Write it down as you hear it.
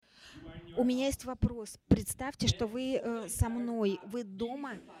У меня есть вопрос. Представьте, что вы со мной, вы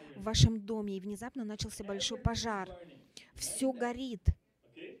дома, в вашем доме, и внезапно начался большой пожар. Все горит,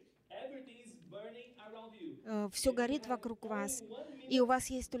 все горит вокруг вас, и у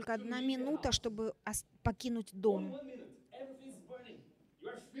вас есть только 1 минута, чтобы покинуть дом.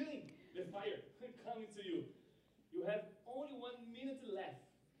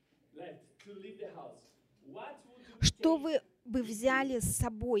 Что вы бы взяли с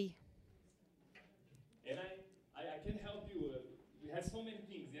собой?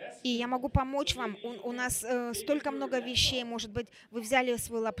 И я могу помочь вам. У нас столько много вещей. Может быть, вы взяли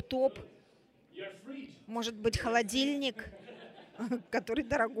свой лаптоп, может быть, холодильник, который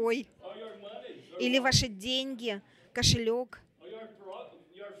дорогой, или ваши деньги, кошелек,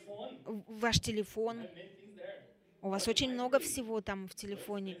 ваш телефон. У вас очень много всего там в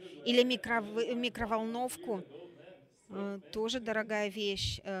телефоне. Или микроволновку. Тоже дорогая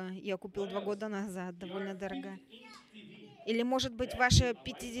вещь. Я купил 2 года назад, довольно дорогая. Или, может быть, ваше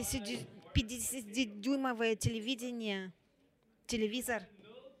 50-дюймовое телевидение, телевизор.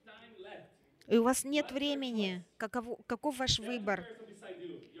 И у вас нет времени. Каков ваш выбор?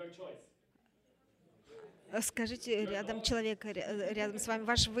 Скажите рядом человека, рядом с вами,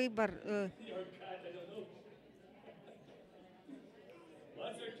 ваш выбор.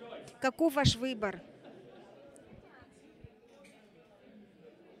 Каков ваш выбор?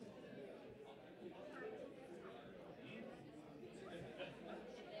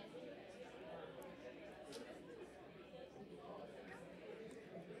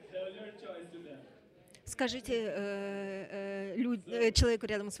 Скажите человеку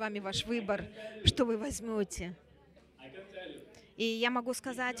рядом с вами ваш выбор, что вы возьмете. И я могу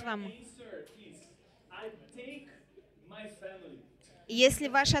сказать вам, если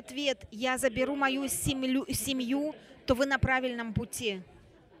ваш ответ «я заберу мою семью», то вы на правильном пути.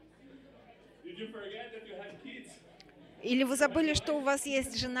 Или вы забыли, что у вас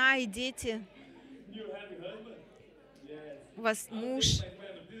есть жена и дети? У вас муж?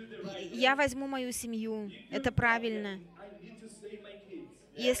 Я возьму мою семью. Это правильно.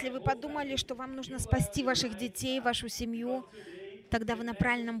 Если вы подумали, что вам нужно спасти ваших детей, вашу семью, тогда вы на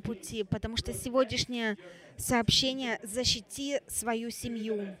правильном пути, потому что сегодняшнее сообщение «Защити свою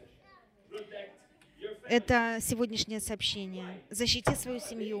семью». Это сегодняшнее сообщение. Защити свою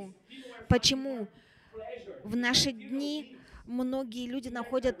семью. Почему? В наши дни многие люди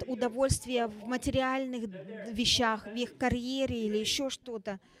находят удовольствие в материальных вещах, в их карьере или еще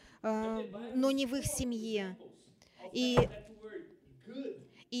что-то, но не в их семье. И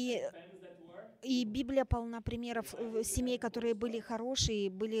Библия полна примеров семей, которые были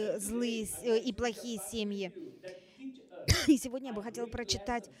хорошие, были злые и плохие семьи. И сегодня я бы хотела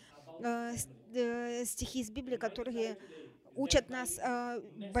прочитать стихи из Библии, которые учат нас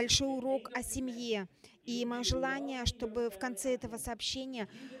большой урок о семье. И мое желание, чтобы в конце этого сообщения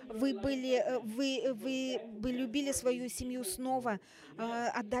вы бы любили свою семью снова,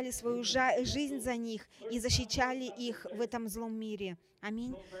 отдали свою жизнь за них и защищали их в этом злом мире.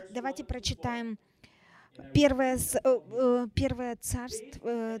 Аминь. Давайте прочитаем Первое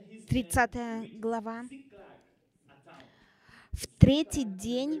Царство, 30 глава. В 3-й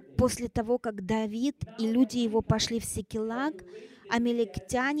день после того, как Давид и люди его пошли в Сикилаг,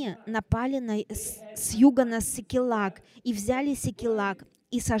 амалектяне напали с юга на Сикилаг и взяли Сикилаг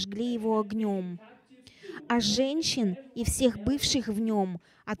и сожгли его огнем. А женщин и всех бывших в нем,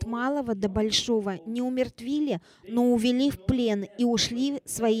 от малого до большого, не умертвили, но увели в плен и ушли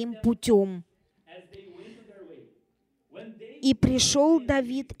своим путем. И пришел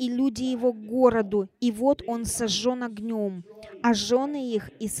Давид и люди его к городу, и вот он сожжен огнем, а жены их,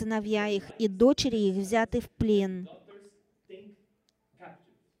 и сыновья их, и дочери их взяты в плен.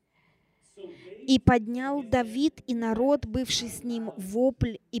 И поднял Давид и народ, бывший с ним,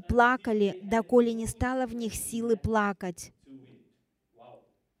 вопль, и плакали, доколе не стало в них силы плакать.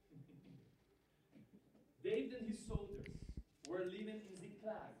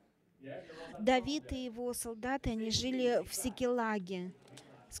 Давид и его солдаты, они жили в Сикилаге.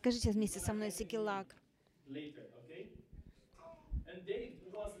 Скажите вместе со мной Сикилаг.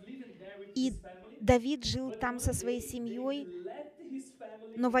 И Давид жил там со своей семьей,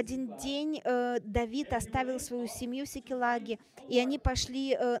 но в один день Давид оставил свою семью в Сикилаге, и они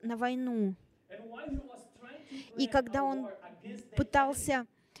пошли на войну. И когда он пытался,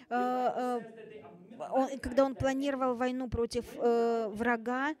 когда он планировал войну против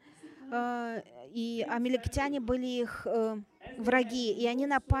врага, и амалектяне были их враги, и они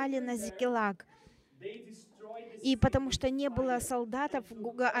напали на Сикилаг. И потому что не было солдатов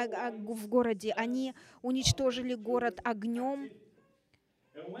в городе, они уничтожили город огнем.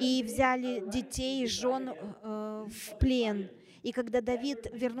 и взяли детей и жен в плен. И когда Давид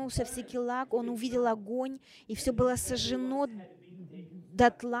вернулся в Сикилаг, он увидел огонь, и все было сожжено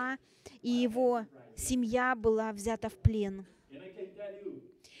дотла, и его семья была взята в плен.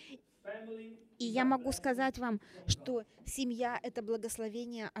 И я могу сказать вам, что семья — это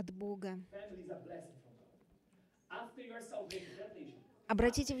благословение от Бога.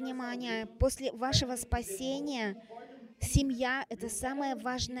 Обратите внимание, после вашего спасения семья — это самая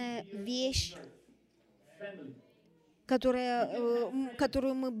важная вещь,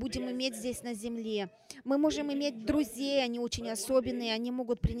 которую мы будем иметь здесь на земле. Мы можем иметь друзей, они очень особенные, они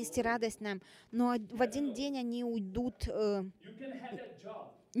могут принести радость нам, но в один день они уйдут,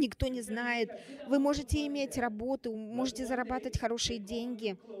 никто не знает. Вы можете иметь работу, можете зарабатывать хорошие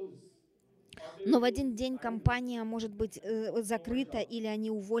деньги, но в один день компания может быть закрыта, или они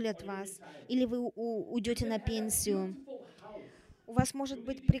уволят вас, или вы уйдете на пенсию. У вас может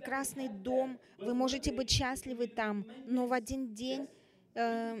быть прекрасный дом, вы можете быть счастливы там, но в один день,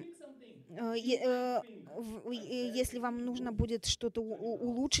 если вам нужно будет что-то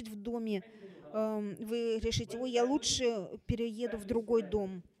улучшить в доме, вы решите: ой, я лучше перееду в другой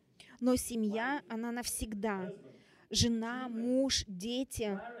дом. Но семья, она навсегда. Жена, муж,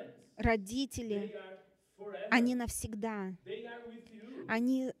 дети, родители, они навсегда.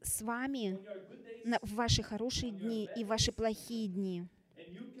 Они с вами в ваши хорошие дни и ваши плохие дни.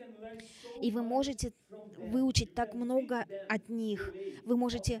 И вы можете выучить так много от них. Вы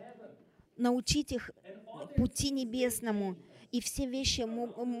можете научить их пути небесному. И все вещи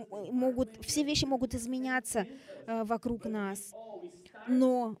могут изменяться вокруг нас.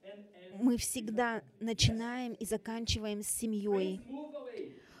 Но мы всегда начинаем и заканчиваем с семьей.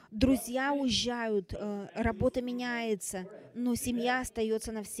 Друзья уезжают, работа меняется, но семья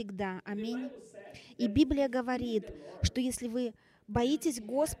остается навсегда. Аминь. И Библия говорит, что если вы боитесь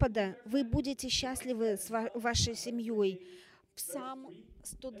Господа, вы будете счастливы с вашей семьей. Псалм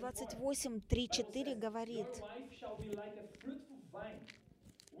 128, 3-4 говорит: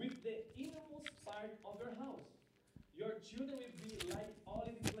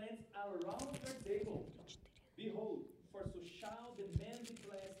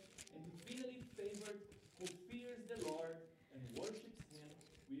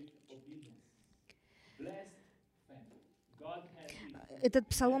 этот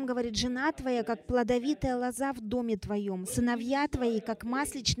псалом говорит: «Жена твоя, как плодовитая лоза в доме твоем, сыновья твои, как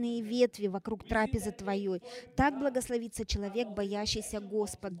масличные ветви вокруг трапезы твоей. Так благословится человек, боящийся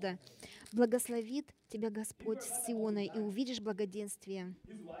Господа». Благословит тебя Господь с Сиона, и увидишь благоденствие,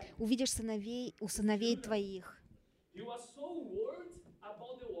 увидишь сыновей у сыновей твоих.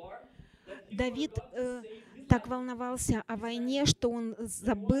 Давид так волновался о войне, что он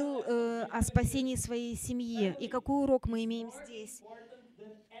забыл о спасении своей семьи. И какой урок мы имеем здесь?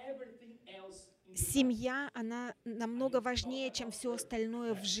 Семья, она намного важнее, чем все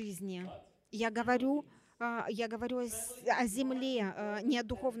остальное в жизни. Я говорю о земле, не о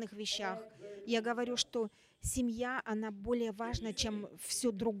духовных вещах. Я говорю, что семья, она более важна, чем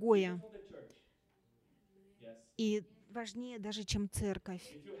все другое. И важнее даже, чем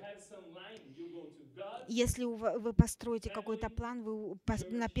церковь. Если вы построите какой-то план, вы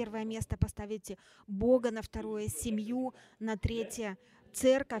на первое место поставите Бога, на второе — семью, на третье —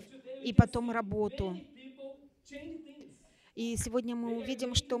 церковь, и потом работу. И сегодня мы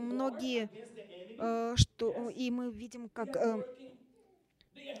увидим, что многие, мы видим, как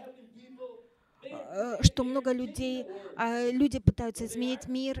что много людей, люди пытаются изменить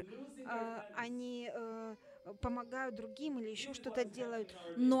мир, они помогают другим или еще что-то делают,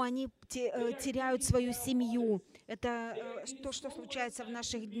 но они теряют свою семью. Это то, что случается в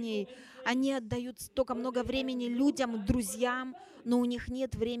наших дней. Они отдают столько много времени людям, друзьям, но у них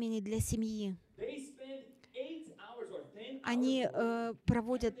нет времени для семьи. Они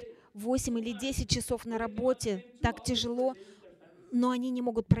проводят 8 или 10 часов на работе, так тяжело, но они не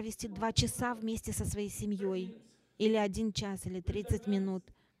могут провести 2 часа вместе со своей семьей, или 1 час, или 30 минут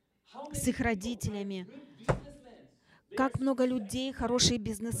с их родителями. Как много людей, хорошие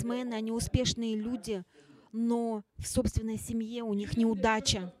бизнесмены, они успешные люди, но в собственной семье у них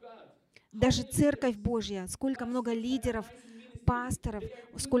неудача. Даже Церковь Божья, сколько много лидеров, пасторов,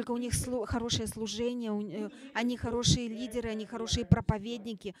 сколько у них хорошее служение, они хорошие лидеры, они хорошие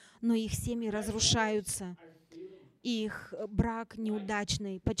проповедники, но их семьи разрушаются, их брак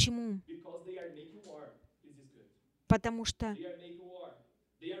неудачный. Почему? Потому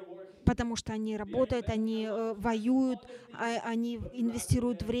что они работают, они воюют, они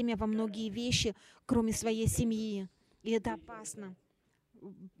инвестируют время во многие вещи, кроме своей семьи. И это опасно.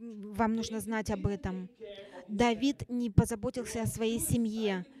 Вам нужно знать об этом. Давид не позаботился о своей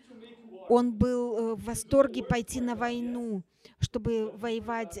семье. Он был в восторге пойти на войну, чтобы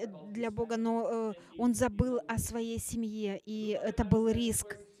воевать для Бога, но он забыл о своей семье, и это был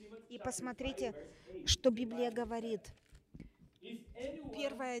риск. И посмотрите, что Библия говорит.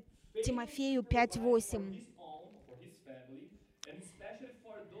 1 Тимофею 5:8.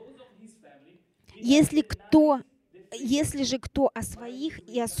 Если кто, если же кто о своих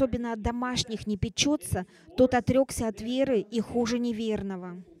и особенно о домашних не печется, тот отрекся от веры и хуже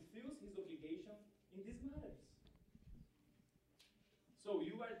неверного.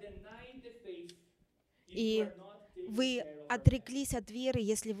 И вы отреклись от веры,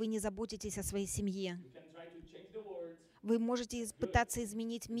 если вы не заботитесь о своей семье. Вы можете пытаться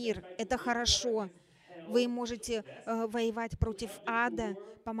изменить мир. Это хорошо. Вы можете воевать против ада,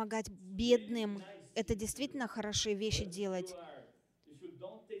 помогать бедным. Это действительно хорошие вещи делать.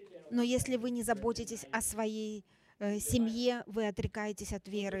 Но если вы не заботитесь о своей семье, вы отрекаетесь от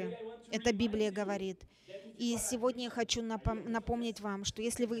веры. Это Библия говорит. И сегодня я хочу напомнить вам, что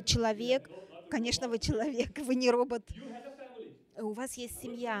если вы человек, конечно, вы человек, вы не робот, у вас есть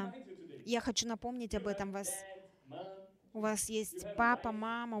семья. Я хочу напомнить об этом вас. У вас есть папа,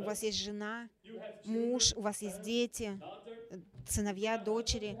 мама, у вас есть жена, муж, у вас есть дети, сыновья,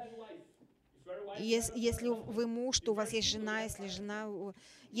 дочери. Если вы муж, то у вас есть жена,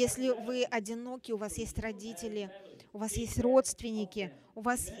 если вы одиноки, у вас есть родители, у вас есть родственники,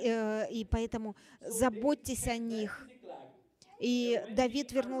 и поэтому заботьтесь о них. И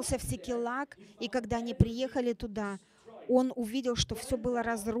Давид вернулся в Сикелаг, и когда они приехали туда, он увидел, что все было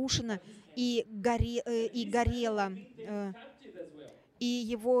разрушено и горело. И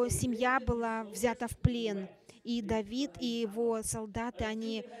его семья была взята в плен. И Давид и его солдаты,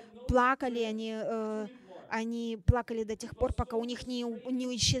 они плакали до тех пор, пока у них не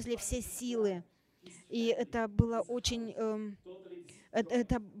исчезли все силы. И это было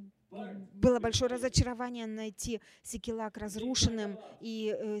это было большое разочарование найти Сикелаг разрушенным,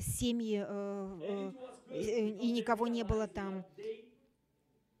 и семьи, и никого не было там.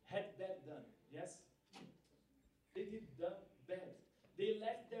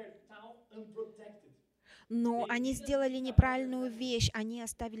 Но они сделали неправильную вещь. Они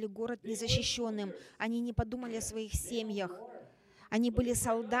оставили город незащищенным. Они не подумали о своих семьях. Они были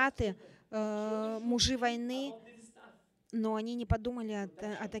солдаты, мужи войны, но они не подумали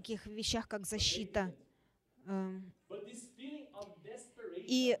о таких вещах, как защита.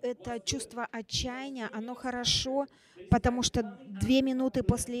 И это чувство отчаяния, оно хорошо, потому что 2 минуты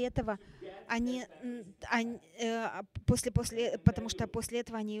после этого потому что после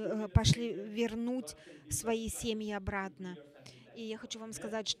этого они пошли вернуть свои семьи обратно. И я хочу вам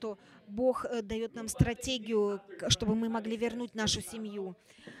сказать, что Бог дает нам стратегию, чтобы мы могли вернуть нашу семью.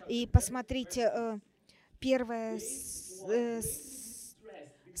 И посмотрите, 1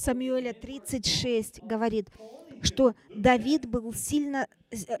 Самуэля 36 говорит, что Давид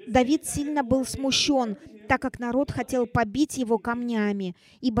сильно был смущен, так как народ хотел побить его камнями,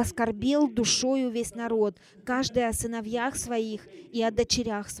 ибо скорбел душою весь народ, каждый о сыновьях своих и о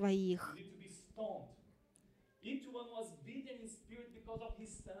дочерях своих.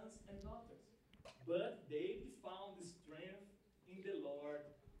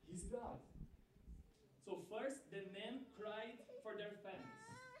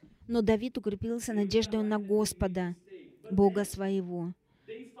 Но Давид укрепился надеждой на Господа, Бога своего.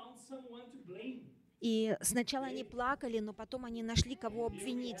 И сначала они плакали, но потом они нашли, кого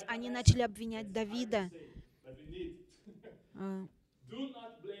обвинить. Они начали обвинять Давида.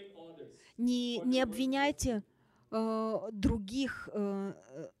 Не обвиняйте других,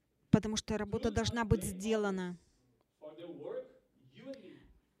 потому что работа должна быть сделана.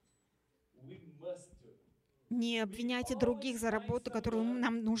 Не обвиняйте других за работу, которую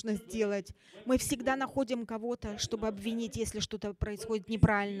нам нужно сделать. Мы всегда находим кого-то, чтобы обвинить, если что-то происходит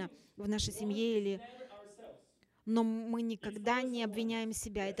неправильно в нашей семье. Но мы никогда не обвиняем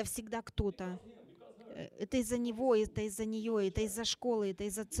себя. Это всегда кто-то. Это из-за него, это из-за нее, это из-за школы, это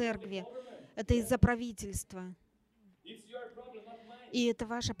из-за церкви, это из-за правительства. И это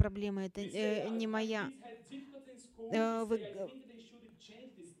ваша проблема, это не моя.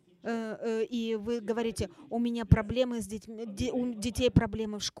 И вы говорите, у меня проблемы с детьми, у детей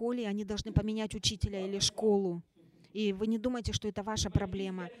проблемы в школе, они должны поменять учителя или школу. И вы не думаете, что это ваша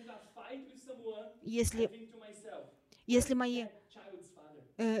проблема. Если мои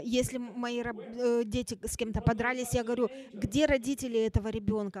дети с кем-то подрались, я говорю, где родители этого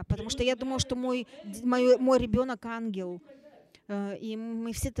ребенка? Потому что я думаю, что мой ребенок ангел. И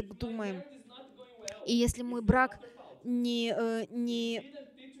мы все так думаем. И если мой брак не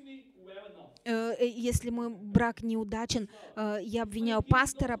если мой брак неудачен, я обвиняю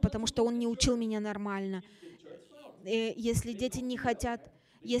пастора, потому что он не учил меня нормально. Если дети не хотят,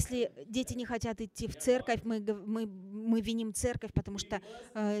 если дети не хотят идти в церковь, мы виним церковь, потому что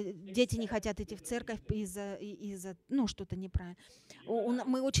дети не хотят идти в церковь из-за ну, что-то неправильно.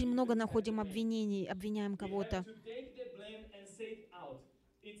 Мы очень много находим обвинений, обвиняем кого-то.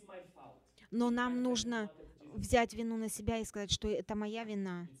 Но нам нужно взять вину на себя и сказать, что это моя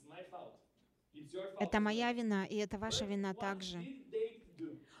вина. Это моя вина, и это ваша вина также.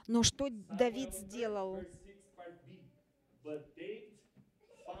 Но что Давид сделал?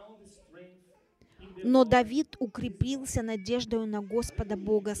 Но Давид укрепился надеждою на Господа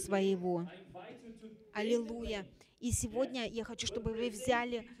Бога своего. Аллилуйя. И сегодня я хочу, чтобы вы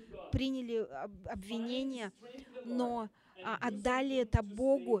приняли обвинение, но отдали это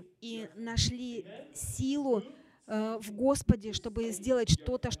Богу и нашли силу в Господе, чтобы сделать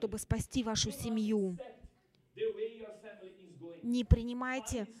что-то, чтобы спасти вашу семью. Не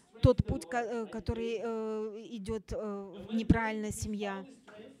принимайте тот путь, который идет неправильная семья.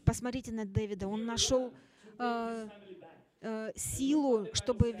 Посмотрите на Дэвида. Он нашел силу,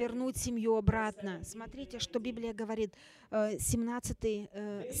 чтобы вернуть семью обратно. Смотрите, что Библия говорит, 17,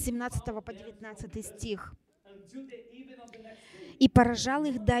 с 17 по 19 стих. «И поражал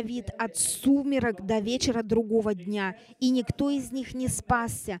их Давид от сумерок до вечера другого дня, и никто из них не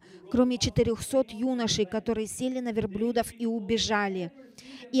спасся, кроме 400 юношей, которые сели на верблюдов и убежали.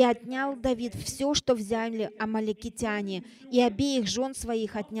 И отнял Давид все, что взяли амалекитяне, и обеих жен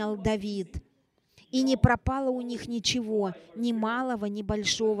своих отнял Давид. И не пропало у них ничего, ни малого, ни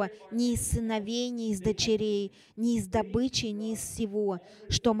большого, ни из сыновей, ни из дочерей, ни из добычи, ни из всего,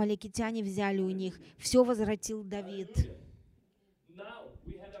 что амалекитяне взяли у них. Все возвратил Давид».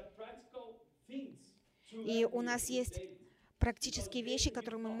 И у нас есть практические вещи,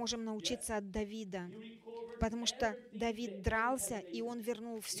 которые мы можем научиться от Давида. Потому что Давид дрался, и он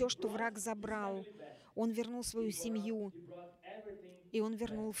вернул все, что враг забрал. Он вернул свою семью, и он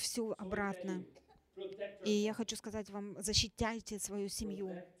вернул все обратно. И я хочу сказать вам, защищайте свою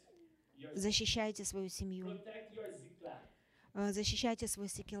семью. Защищайте свою семью. Защищайте свой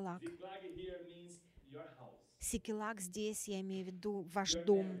сикелак. Сикелак здесь, я имею в виду ваш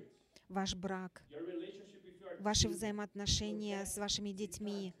дом, ваш брак, ваши взаимоотношения с вашими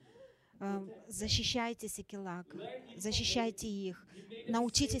детьми. Защищайте сикелак, защищайте их.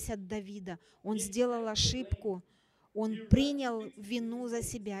 Научитесь от Давида. Он сделал ошибку, он принял вину за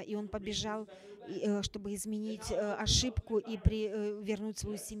себя, и он побежал, чтобы изменить ошибку и вернуть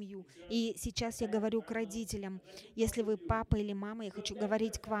свою семью. И сейчас я говорю к родителям. Если вы папа или мама, я хочу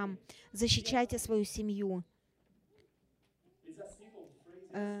говорить к вам. Защищайте свою семью.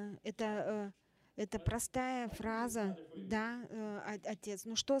 Это простая фраза, да, отец.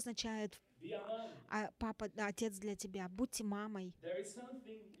 Ну что означает папа, отец для тебя? Будьте мамой.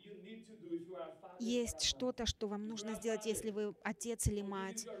 Есть что-то, что вам нужно сделать, если вы отец или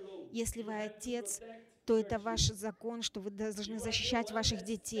мать. Если вы отец, то это ваш закон, что вы должны защищать ваших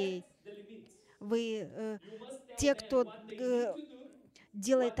детей. Вы те, кто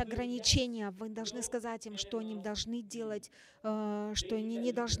делает ограничения, вы должны сказать им, что они должны делать, что они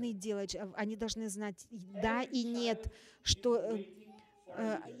не должны делать. Они должны знать да и нет, что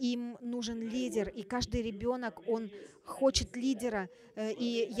им нужен лидер. И каждый ребенок, он хочет лидера.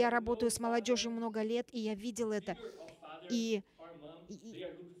 И я работаю с молодежью много лет, и я видел это. И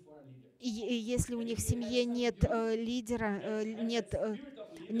если у них в семье нет лидера,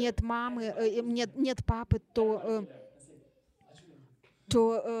 нет мамы, нет папы, то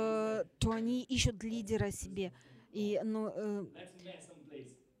они ищут лидера себе. И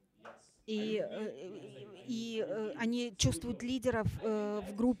они чувствуют лидеров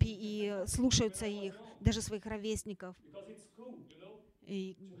в группе и слушаются их, даже своих ровесников.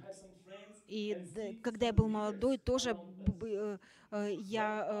 Когда я был молодой, тоже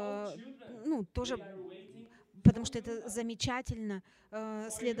я, тоже, потому что это замечательно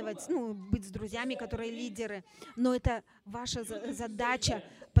следовать, быть с друзьями, которые лидеры. Но это ваша задача,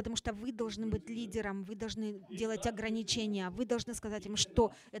 потому что вы должны быть лидером, вы должны делать ограничения, вы должны сказать им,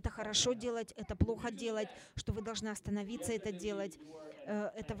 что это хорошо делать, это плохо делать, что вы должны остановиться это делать.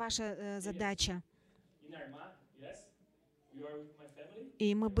 Это ваша задача.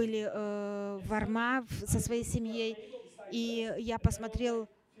 И мы были в Арма со своей семьей, и я посмотрел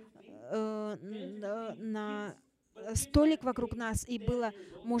на столик вокруг нас, и было,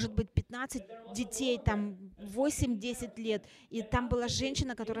 может быть, 15 детей, там 8-10 лет, и там была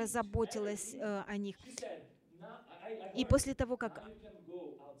женщина, которая заботилась о них. И после того, как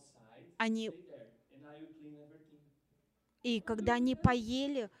они И когда они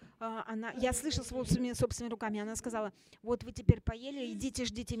поели, я слышала собственными руками, она сказала, вот вы теперь поели, идите,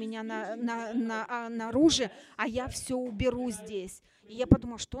 ждите меня наружу, а я все уберу здесь. И я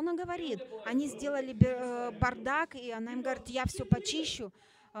подумала, что она говорит? Они сделали бардак, и она им говорит, я все почищу.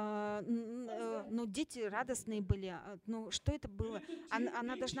 Ну, дети радостные были. Ну, что это было?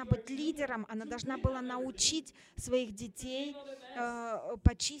 Она должна быть лидером, она должна была научить своих детей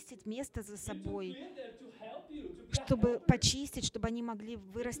почистить место за собой, чтобы почистить, чтобы они могли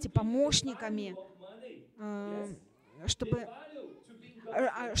вырасти помощниками, чтобы,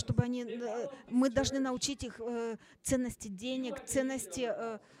 чтобы мы должны научить их ценности денег,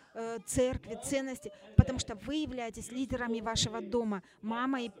 ценности церкви, ценности, потому что вы являетесь лидерами вашего дома,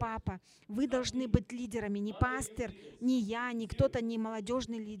 мама и папа. Вы должны быть лидерами, не пастор, не я, не кто-то, не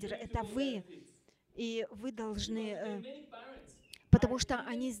молодежный лидер, это вы. И вы должны, потому что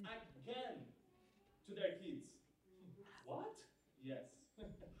они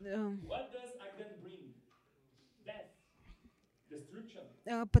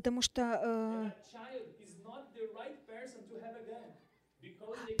потому что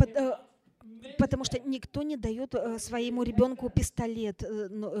потому что никто не дает своему ребенку пистолет.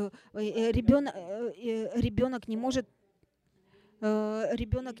 Ребенок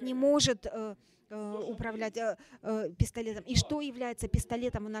не может управлять пистолетом. И что является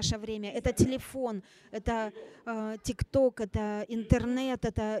пистолетом в наше время? Это телефон, это ТикТок, это интернет,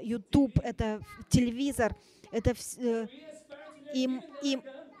 это YouTube, это телевизор. Это и, и,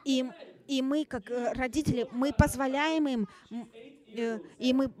 и, и мы, как родители, мы позволяем им,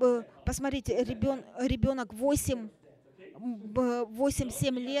 и мы, посмотрите, ребенок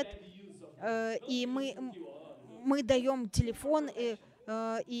 8-7 лет, и мы даем телефон, и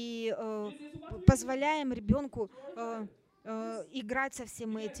позволяем ребенку играть со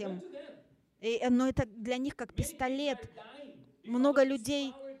всем этим. Но это для них как пистолет.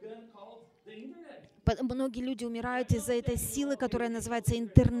 Многие люди умирают из-за этой силы, которая называется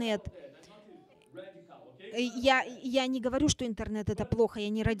интернет. Я не говорю, что интернет это плохо, я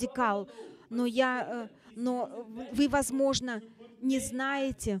не радикал, но вы, возможно, не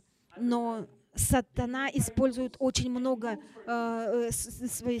знаете, но сатана использует очень много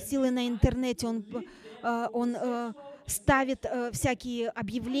своей силы на интернете. Он ставит всякие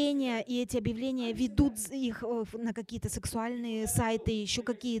объявления, и эти объявления ведут их на какие-то сексуальные сайты, еще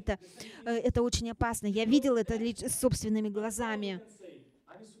какие-то. Это очень опасно. Я видел это собственными глазами.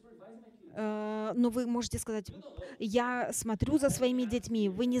 Но вы можете сказать, я смотрю за своими детьми,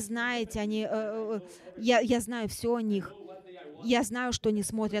 вы не знаете, я знаю все о них. Я знаю, что они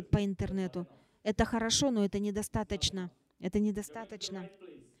смотрят по интернету. Это хорошо, но это недостаточно. Это недостаточно.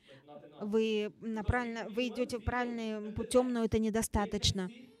 Вы идете правильным путем, но это недостаточно.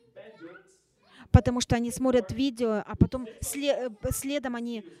 Потому что они смотрят видео, а потом следом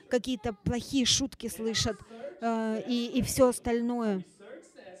они какие-то плохие шутки слышат и все остальное.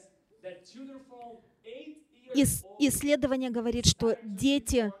 Исследование говорит, что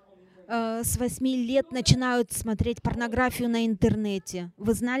дети с 8 лет начинают смотреть порнографию на интернете.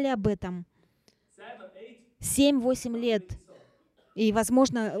 Вы знали об этом? 7-8 лет. И,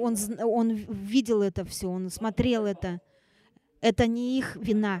 возможно, он видел это все, он смотрел это. Это не их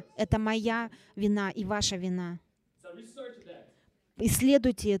вина, это моя вина и ваша вина.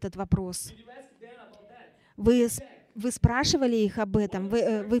 Исследуйте этот вопрос. Вы спрашивали их об этом,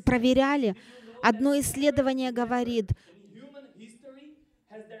 вы проверяли. Одно исследование говорит,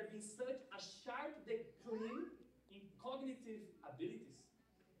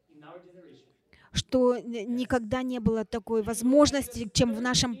 что никогда не было такой возможности, чем в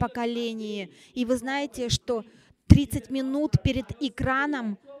нашем поколении. И вы знаете, что 30 минут перед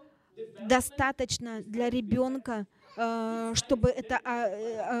экраном достаточно для ребенка, чтобы это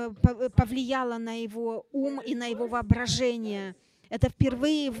повлияло на его ум и на его воображение. Это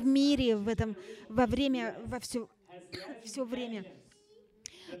впервые в мире во все время.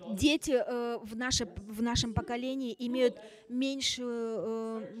 Дети в нашем поколении имеют меньше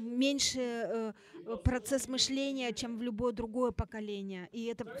процесс мышления, чем в любое другое поколение. И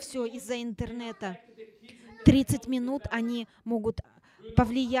это все из-за интернета. 30 минут они могут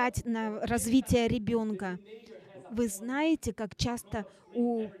повлиять на развитие ребенка. Вы знаете, как часто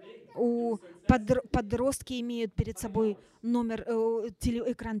подростки имеют перед собой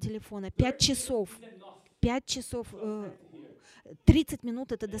экран телефона? 5 часов. 5 часов. 30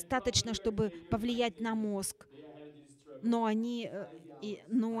 минут — это достаточно, чтобы повлиять на мозг. Но они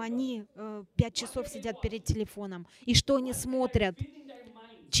 5 часов сидят перед телефоном. И что они смотрят?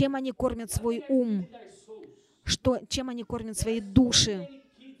 Чем они кормят свой ум? Чем они кормят свои души?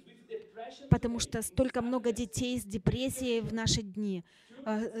 потому что столько много детей с депрессией в наши дни.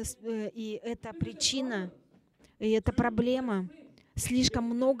 И это причина, и это проблема. Слишком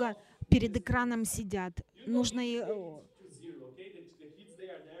много перед экраном сидят. Нужно я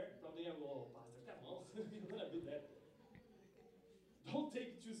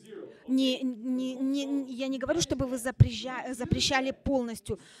не говорю, чтобы вы запрещали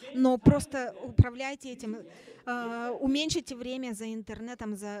полностью, но просто управляйте этим, уменьшите время за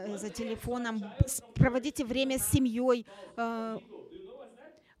интернетом, за телефоном, проводите время с семьей.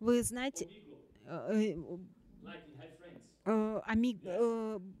 Вы знаете,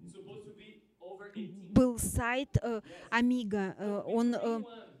 был сайт Амиго,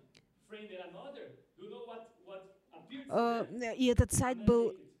 и этот сайт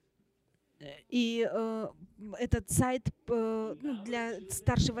был, этот сайт для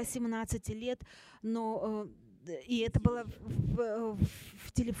старше 18 лет, но и это было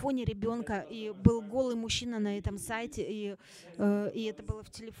в телефоне ребенка, и был голый мужчина на этом сайте, и это было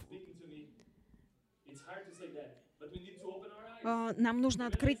в телефоне. Нам нужно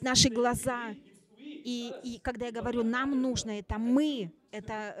открыть наши глаза. И когда я говорю «нам нужно», это мы,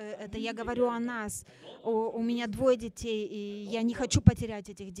 это я говорю о нас. У меня 2 детей, и я не хочу потерять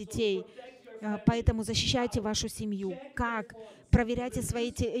этих детей. Поэтому защищайте вашу семью. Как? Проверяйте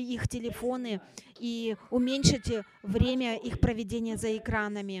их телефоны и уменьшите время их проведения за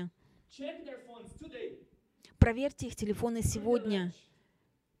экранами. Проверьте их телефоны сегодня.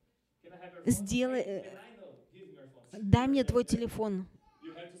 Дай мне твой телефон.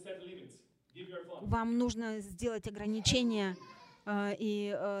 Вам нужно сделать ограничения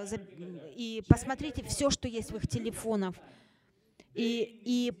и посмотрите все, что есть в их телефонах,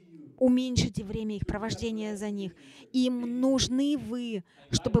 и уменьшите время их провождения за них. Им нужны вы,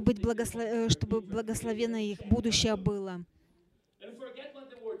 чтобы благословенно их будущее было.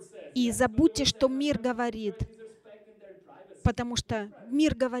 И забудьте, что мир говорит, потому что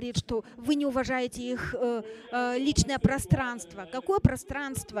мир говорит, что вы не уважаете их личное пространство. Какое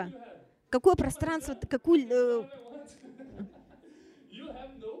пространство? Какое пространство?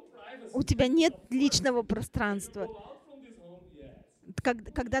 У тебя нет личного пространства.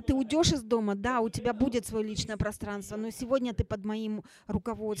 Когда ты уйдешь из дома, да, у тебя будет свое личное пространство, но сегодня ты под моим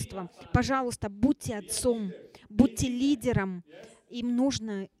руководством. Пожалуйста, будьте отцом, будьте лидером. Им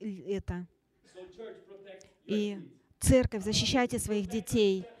нужно это. И церковь, защищайте своих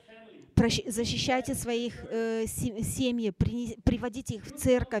детей, защищайте своих семьи, приводите их в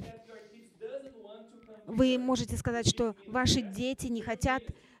церковь. Вы можете сказать, что ваши дети не хотят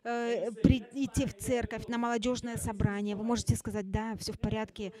идти в церковь на молодежное собрание. Вы можете сказать, да, все в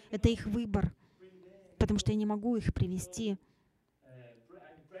порядке, это их выбор, потому что я не могу их привести.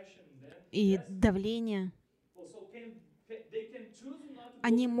 И давление.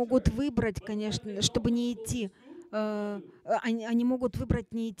 Они могут выбрать, конечно, чтобы не идти. Они могут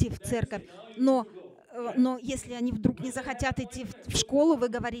выбрать не идти в церковь. Но если они вдруг не захотят идти в школу, вы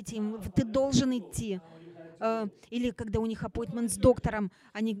говорите им, ты должен идти. Или когда у них appointment с доктором,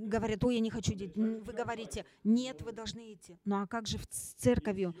 они говорят, ой, я не хочу идти. Вы говорите, нет, вы должны идти. Ну а как же с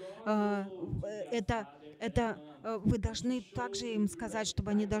церковью? Вы должны также им сказать, чтобы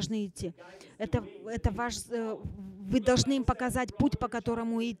они должны идти. Вы должны им показать путь, по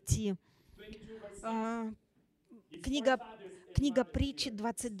которому идти. Книга Притчи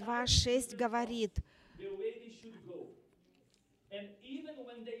 22:6 говорит,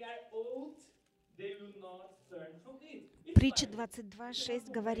 Притча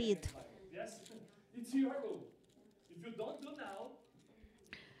 22:6 говорит,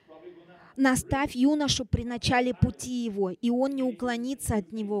 «Наставь юношу при начале пути его, и он не уклонится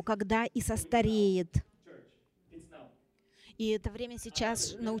от него, когда и состареет». И это время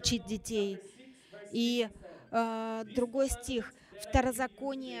сейчас научить детей. И другой стих,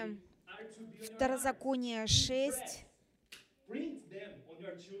 Второзаконие 6,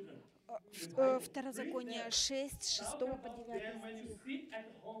 Второзаконие 6, 6 по 9 стих.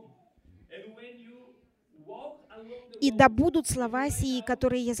 «И да будут слова сии,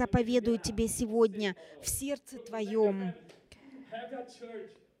 которые я заповедую тебе сегодня, в сердце твоем,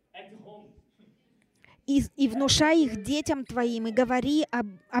 и внушай их детям твоим, и говори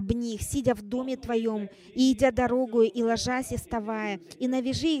об них, сидя в доме твоем, и идя дорогою, и ложась, и вставая, и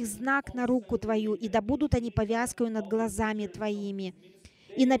навяжи их знак на руку твою, и да будут они повязкою над глазами твоими,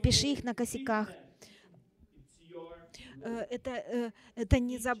 и напиши их на косяках». Это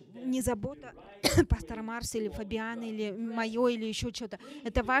не забота пастора Марса или Фабиана, или мое, или еще что-то.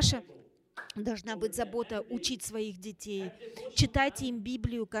 Это ваша Должна быть забота учить своих детей. Читайте им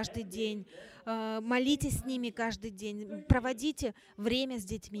Библию каждый день. Молитесь с ними каждый день. Проводите время с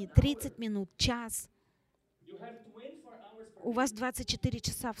детьми. 30 минут, час. У вас 24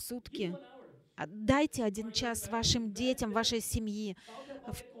 часа в сутки. Дайте 1 час вашим детям, вашей семье.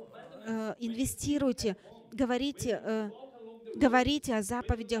 Инвестируйте. Говорите о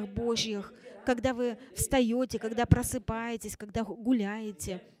заповедях Божьих, когда вы встаете, когда просыпаетесь, когда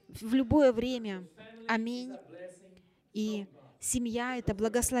гуляете, в любое время. Аминь. И семья — это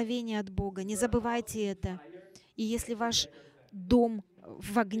благословение от Бога. Не забывайте это. И если ваш дом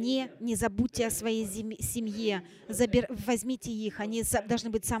в огне, не забудьте о своей семье. Возьмите их. Они должны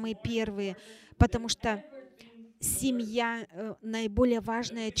быть самые первые, потому что семья наиболее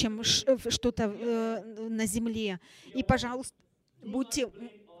важная, чем что-то на земле. И, пожалуйста, будьте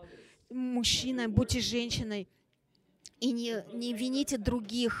мужчиной, будьте женщиной. И не вините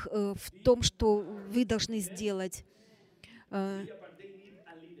других в том, что вы должны сделать.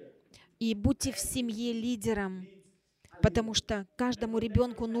 И будьте в семье лидером, потому что каждому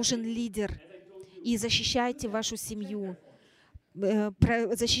ребенку нужен лидер. И защищайте вашу семью.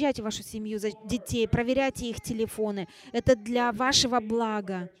 Защищайте вашу семью, детей, проверяйте их телефоны. Это для вашего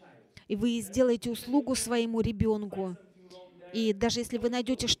блага. И вы сделаете услугу своему ребенку. И даже если вы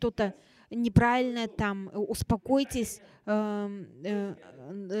найдете что-то неправильное там, успокойтесь,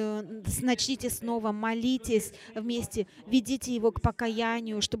 начните снова, молитесь вместе, ведите его к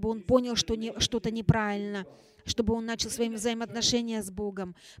покаянию, чтобы он понял, что что-то неправильно, чтобы он начал свои взаимоотношения с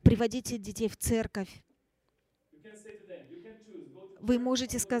Богом. Приводите детей в церковь. Вы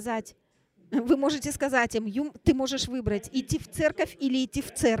можете сказать им, ты можешь выбрать, идти в церковь или идти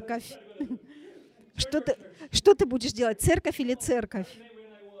в церковь. Что ты будешь делать, церковь или церковь?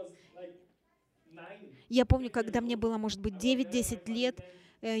 Я помню, когда мне было, может быть, 9-10 лет,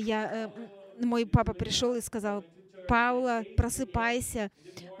 мой папа пришел и сказал: «Паула, просыпайся,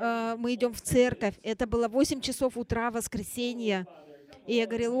 мы идем в церковь». Это было 8 часов утра, воскресенье. И я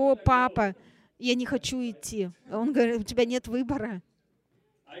говорила: «О, папа, я не хочу идти». Он говорит: «У тебя нет выбора».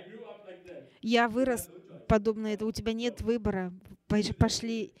 Я вырос подобно этому. У тебя нет выбора.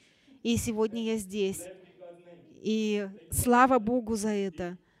 Пошли. И сегодня я здесь. И слава Богу за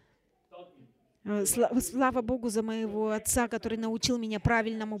это. Слава Богу за моего отца, который научил меня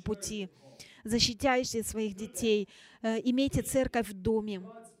правильному пути. Защищайте своих детей. Имейте церковь в доме.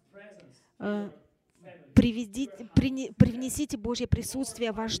 Привнесите Божье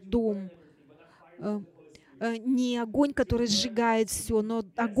присутствие в ваш дом. Не огонь, который сжигает все, но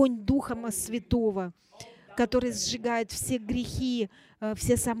огонь Духа Святого, который сжигает все грехи,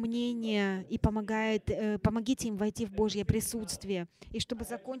 все сомнения и помогите им войти в Божье присутствие. И чтобы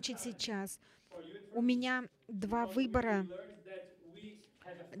закончить сейчас, у меня 2 выбора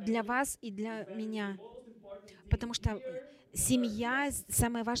для вас и для меня, потому что семья —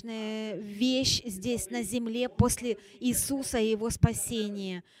 самая важная вещь здесь на земле после Иисуса и Его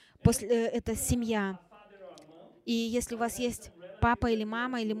спасения. Это семья. И если у вас есть папа или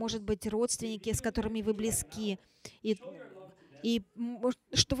мама, или, может быть, родственники, с которыми вы близки, и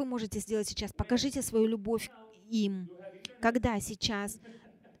что вы можете сделать сейчас? Покажите свою любовь им. Когда? Сейчас.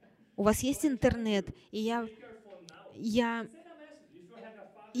 У вас есть интернет, и я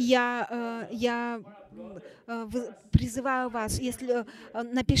призываю вас, если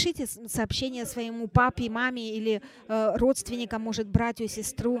напишите сообщение своему папе, маме или родственникам, может, братью,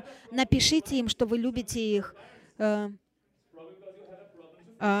 сестру, напишите им, что вы любите их. И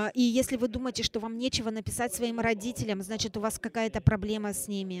если вы думаете, что вам нечего написать своим родителям, значит, у вас какая-то проблема с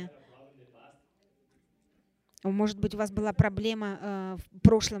ними. Может быть, у вас была проблема в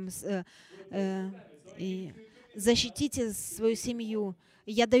прошлом. И защитите свою семью.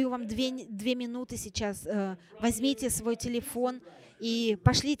 Я даю вам 2 минуты сейчас. Возьмите свой телефон и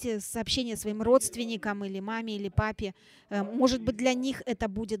пошлите сообщение своим родственникам или маме, или папе. Может быть, для них это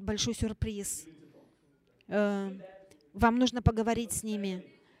будет большой сюрприз. Вам нужно поговорить с ними.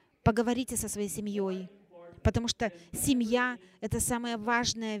 Поговорите со своей семьей. Потому что семья — это самая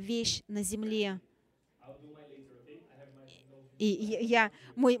важная вещь на земле. И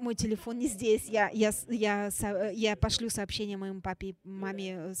мой телефон не здесь. Я пошлю сообщение моему папе и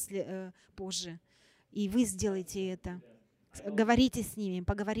маме позже. И вы сделаете это. Говорите с ними,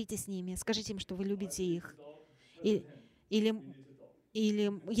 поговорите с ними. Скажите им, что вы любите их. Или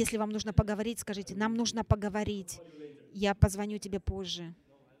если вам нужно поговорить, скажите: нам нужно поговорить. Я позвоню тебе позже.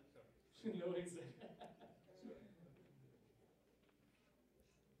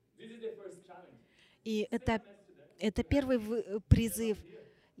 И это первый призыв.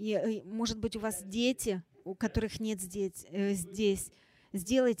 И, может быть, у вас дети, у которых нет здесь.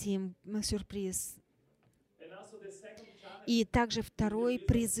 Сделайте им сюрприз. И также второй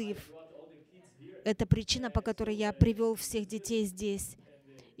призыв. Это причина, по которой я привел всех детей здесь.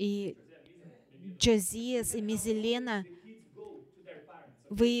 И Джозиас и Мизелена,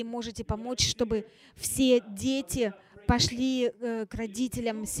 вы можете помочь, чтобы все дети пошли к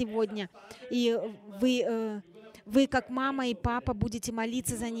родителям сегодня. И вы, как мама и папа, будете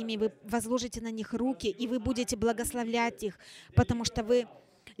молиться за ними, вы возложите на них руки, и вы будете благословлять их, потому что вы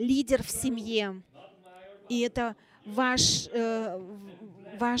лидер в семье. И это ваш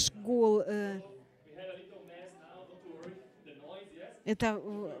гол. Это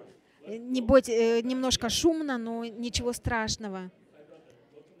не бойтесь, немножко шумно, но ничего страшного.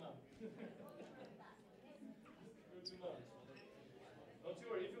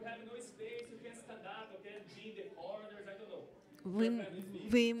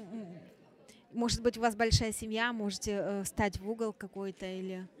 Вы, может быть, у вас большая семья, можете встать в угол какой-то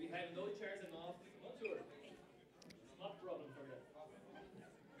или...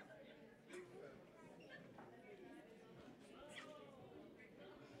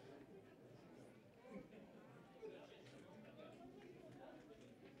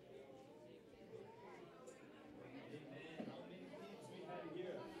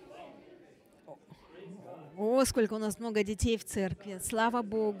 О, сколько у нас много детей в церкви. Слава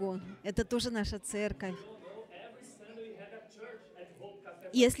Богу. Это тоже наша церковь.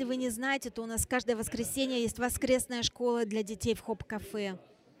 Если вы не знаете, то у нас каждое воскресенье есть воскресная школа для детей в Хоп-кафе.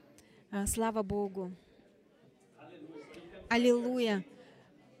 Слава Богу. Аллилуйя.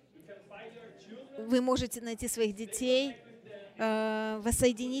 Вы можете найти своих детей,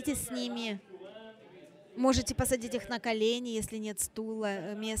 воссоединитесь с ними. Можете посадить их на колени, если нет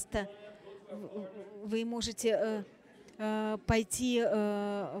стула, места. Вы можете пойти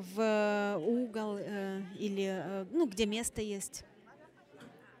в угол или, где место есть.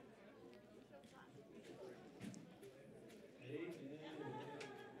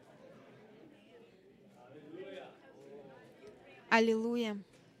 Аллилуйя.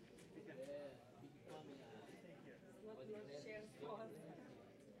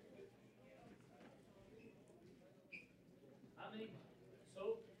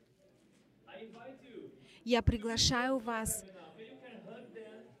 Я приглашаю вас,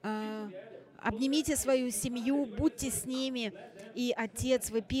 обнимите свою семью, будьте с ними, и Отец,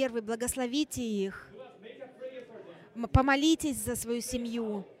 вы первый, благословите их, помолитесь за свою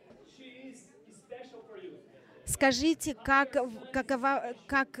семью. Скажите,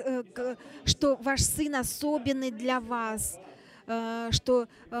 что ваш сын особенный для вас, что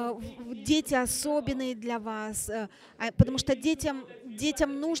дети особенные для вас, потому что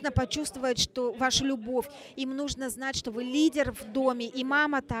детям нужно почувствовать, что вашу любовь, им нужно знать, что вы лидер в доме, и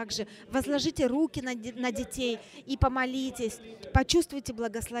мама также. Возложите руки на детей и помолитесь, почувствуйте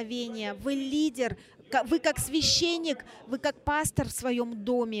благословение. Вы лидер, вы как священник, вы как пастор в своем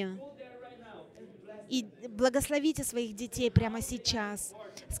доме. И благословите своих детей прямо сейчас.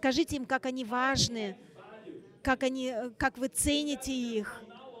 Скажите им, как они важны, как вы цените их.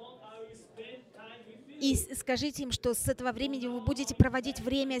 И скажите им, что с этого времени вы будете проводить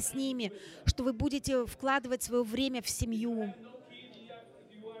время с ними, что вы будете вкладывать свое время в семью.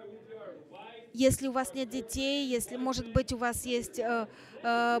 Если у вас нет детей, если, может быть, у вас есть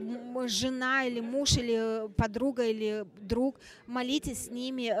жена или муж, или подруга, или друг, молитесь с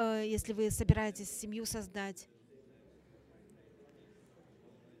ними, если вы собираетесь семью создать.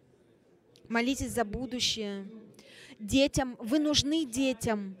 Молитесь за будущее. Детям, вы нужны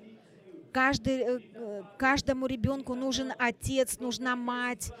детям. Каждому ребенку нужен отец, нужна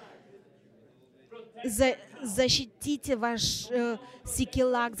мать. Защитите ваш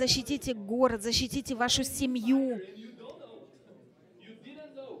Сикилак, защитите город, защитите вашу семью.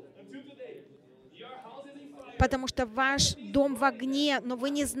 Потому что ваш дом в огне, но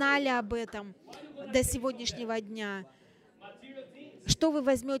вы не знали об этом до сегодняшнего дня. Что вы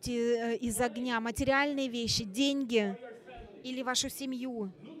возьмете из огня? Материальные вещи, деньги или вашу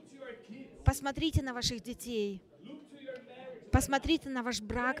семью? Посмотрите на ваших детей. Посмотрите на ваш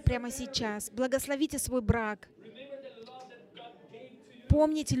брак прямо сейчас. Благословите свой брак.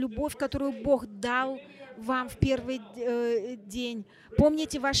 Помните любовь, которую Бог дал вам в первый день.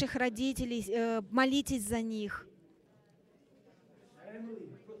 Помните ваших родителей, молитесь за них.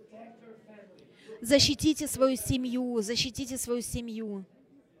 Защитите свою семью, защитите свою семью.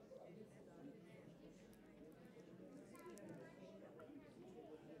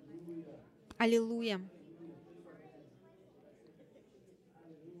 Аллилуйя.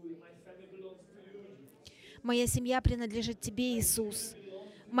 Моя семья принадлежит Тебе, Иисус.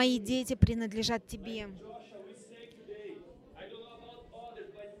 Мои дети принадлежат Тебе.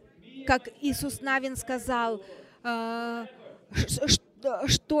 как Иисус Навин сказал,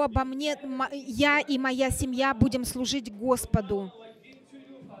 что обо мне, я и моя семья будем служить Господу.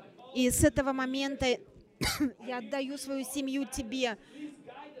 И с этого момента я отдаю свою семью тебе.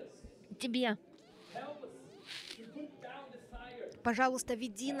 Тебе. Пожалуйста,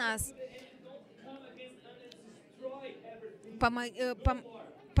 веди нас.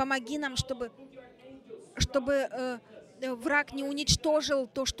 Помоги нам, чтобы враг не уничтожил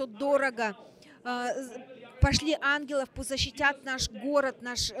то, что дорого. Пошли ангелов, пусть защитят наш город,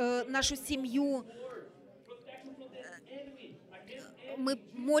 нашу семью. Мы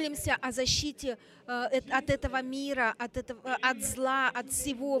молимся о защите от этого мира, от зла, от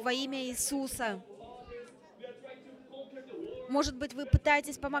всего во имя Иисуса. Может быть, вы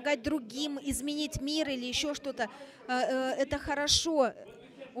пытаетесь помогать другим, изменить мир или еще что-то. Это хорошо.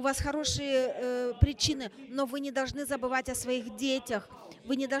 У вас хорошие причины, но вы не должны забывать о своих детях.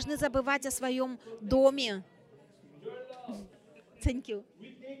 Вы не должны забывать о своем доме. Thank you.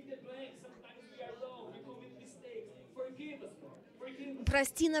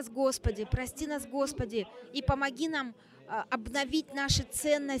 Прости нас, Господи, и помоги нам обновить наши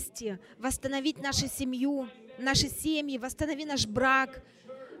ценности, восстановить нашу семью, наши семьи, восстанови наш брак,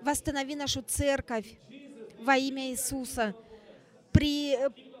 восстанови нашу церковь во имя Иисуса.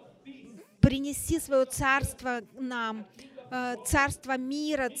 Принеси свое царство нам, царство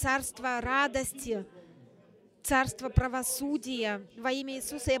мира, царство радости, царство правосудия. Во имя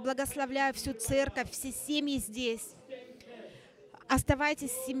Иисуса я благословляю всю церковь, все семьи здесь.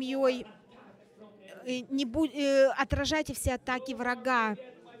 Оставайтесь с семьей, отражайте все атаки врага.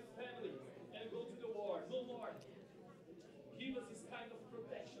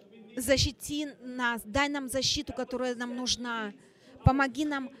 Защити нас, дай нам защиту, которая нам нужна. Помоги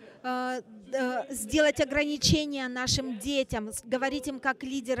нам сделать ограничения нашим детям, говорить им как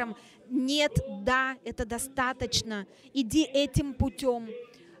лидерам: нет, да, это достаточно, иди этим путем,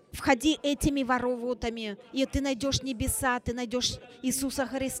 входи этими воротами, и ты найдешь небеса, ты найдешь Иисуса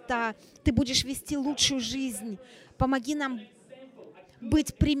Христа, ты будешь вести лучшую жизнь. Помоги нам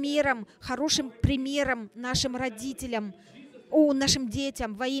быть примером, хорошим примером нашим родителям, нашим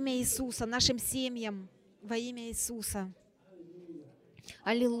детям во имя Иисуса, нашим семьям во имя Иисуса.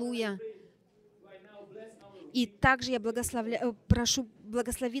 Аллилуйя. И также я прошу,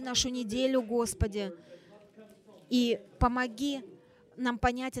 благослови нашу неделю, Господи, и помоги нам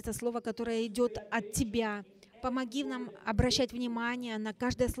понять это слово, которое идет от Тебя. Помоги нам обращать внимание на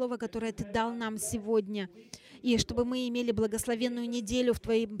каждое слово, которое Ты дал нам сегодня, и чтобы мы имели благословенную неделю в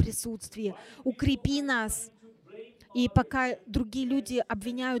Твоем присутствии. Укрепи нас, и пока другие люди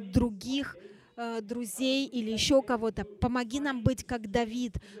обвиняют других, друзей или еще кого-то, помоги нам быть как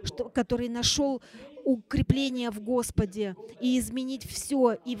Давид, который нашел укрепление в Господе, и изменить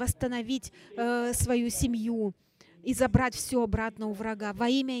все, и восстановить свою семью, и забрать все обратно у врага. Во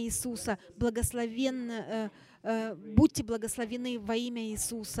имя Иисуса будьте благословены во имя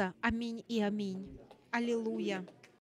Иисуса. Аминь и аминь. Аллилуйя.